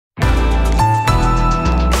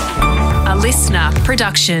listener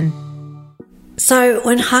production. So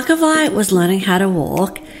when Huckabye was learning how to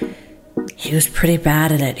walk, he was pretty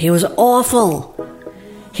bad at it. He was awful.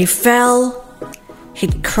 He fell,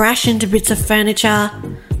 he'd crash into bits of furniture,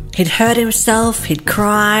 he'd hurt himself, he'd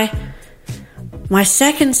cry. My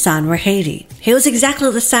second son, Rahidi, he was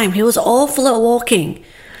exactly the same. He was awful at walking,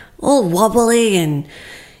 all wobbly and,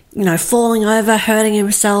 falling over, hurting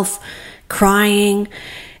himself, crying.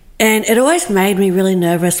 And it always made me really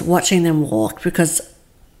nervous watching them walk because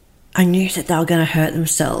I knew that they were going to hurt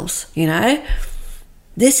themselves,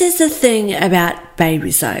 This is the thing about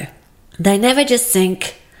babies though. They never just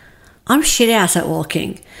think, I'm shit out at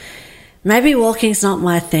walking. Maybe walking's not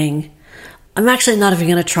my thing. I'm actually not even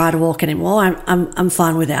going to try to walk anymore. I'm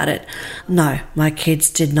fine without it. No, my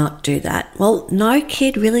kids did not do that. Well, no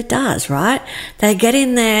kid really does, right? They get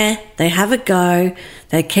in there, they have a go,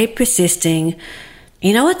 they keep persisting.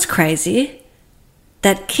 You know what's crazy?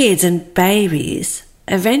 That kids and babies,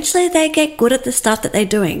 eventually they get good at the stuff that they're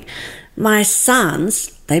doing. My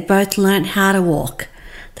sons, they both learnt how to walk.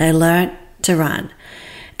 They learnt to run.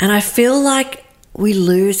 And I feel like we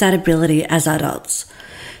lose that ability as adults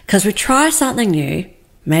because we try something new.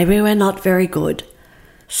 Maybe we're not very good.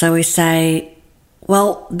 So we say,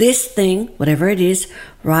 well, this thing, whatever it is,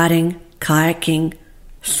 riding, kayaking,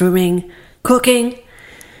 swimming, cooking,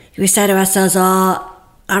 we say to ourselves,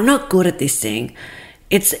 I'm not good at this thing.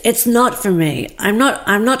 It's not for me. I'm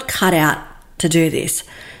not cut out to do this.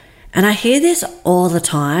 And I hear this all the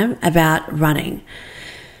time about running.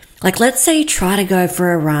 Like, let's say you try to go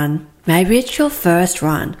for a run. Maybe it's your first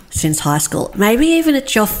run since high school. Maybe even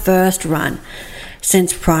it's your first run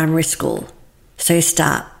since primary school. So you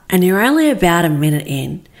start and you're only about a minute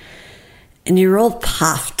in and you're all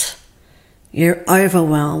puffed. You're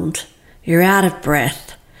overwhelmed. You're out of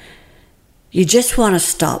breath. You just want to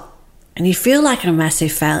stop and you feel like a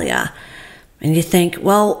massive failure. And you think,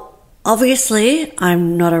 well, obviously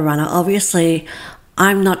I'm not a runner. Obviously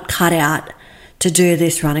I'm not cut out to do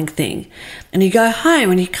this running thing. And you go home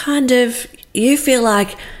and you feel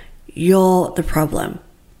like you're the problem.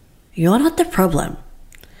 You're not the problem.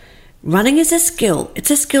 Running is a skill. It's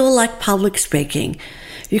a skill like public speaking.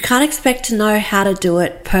 You can't expect to know how to do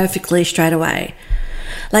it perfectly straight away.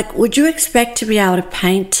 Like, would you expect to be able to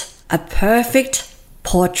paint a perfect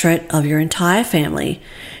portrait of your entire family?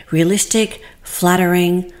 Realistic,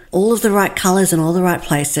 flattering, all of the right colours in all the right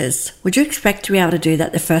places. Would you expect to be able to do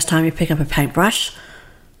that the first time you pick up a paintbrush?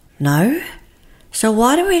 No. So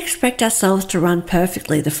why do we expect ourselves to run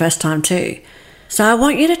perfectly the first time too? So I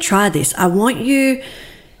want you to try this. I want you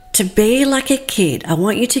to be like a kid. I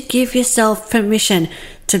want you to give yourself permission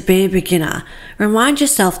to be a beginner. Remind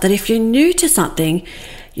yourself that if you're new to something,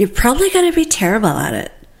 you're probably going to be terrible at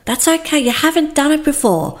it. That's okay. You haven't done it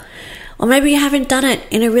before. Or maybe you haven't done it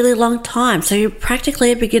in a really long time, so you're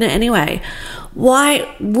practically a beginner anyway.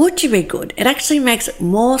 Why would you be good? It actually makes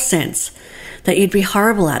more sense that you'd be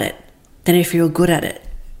horrible at it than if you were good at it.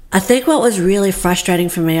 I think what was really frustrating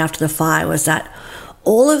for me after the fire was that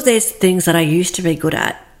all of these things that I used to be good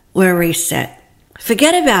at were reset.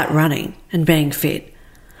 Forget about running and being fit.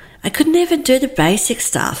 I couldn't even do the basic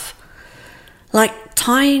stuff, like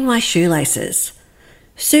tying my shoelaces.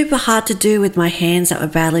 Super hard to do with my hands that were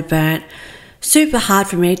badly burnt. Super hard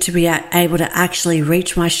for me to be able to actually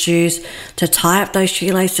reach my shoes to tie up those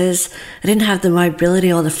shoelaces. I didn't have the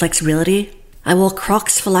mobility or the flexibility. I wore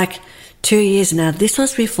Crocs for like 2 years now. This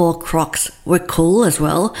was before Crocs were cool as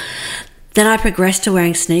well. Then I progressed to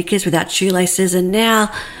wearing sneakers without shoelaces, and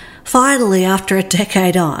now, finally, after a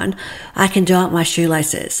decade on, I can do up my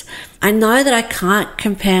shoelaces. I know that I can't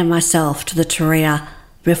compare myself to the Turia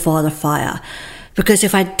before the fire, because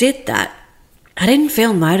if I did that, I didn't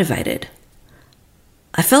feel motivated.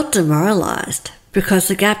 I felt demoralised because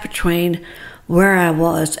the gap between where I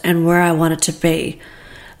was and where I wanted to be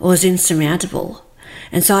was insurmountable.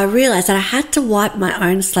 And so I realised that I had to wipe my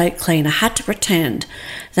own slate clean. I had to pretend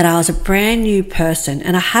that I was a brand new person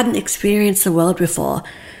and I hadn't experienced the world before.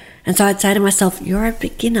 And so I'd say to myself, you're a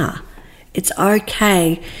beginner. It's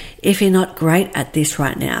okay if you're not great at this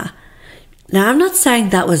right now. Now, I'm not saying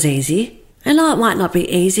that was easy. I know it might not be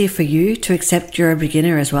easy for you to accept you're a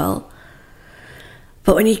beginner as well.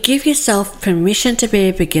 But when you give yourself permission to be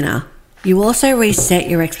a beginner, you also reset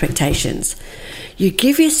your expectations. You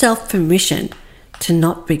give yourself permission to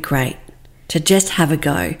not be great, to just have a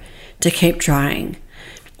go, to keep trying.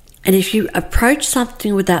 And if you approach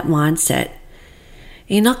something with that mindset,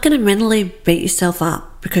 you're not going to mentally beat yourself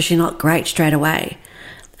up because you're not great straight away.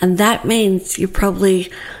 And that means you're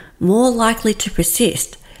probably more likely to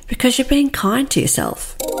persist because you're being kind to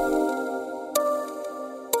yourself.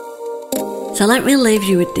 So let me leave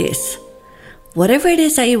you with this. Whatever it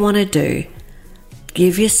is that you want to do,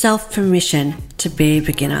 give yourself permission to be a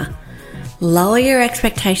beginner. Lower your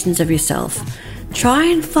expectations of yourself. Try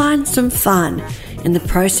and find some fun in the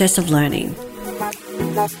process of learning.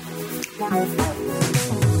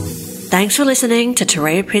 Thanks for listening to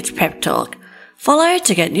Turia Pitt's Pep Talk. Follow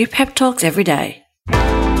to get new pep talks every day.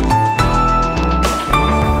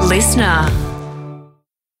 Listener.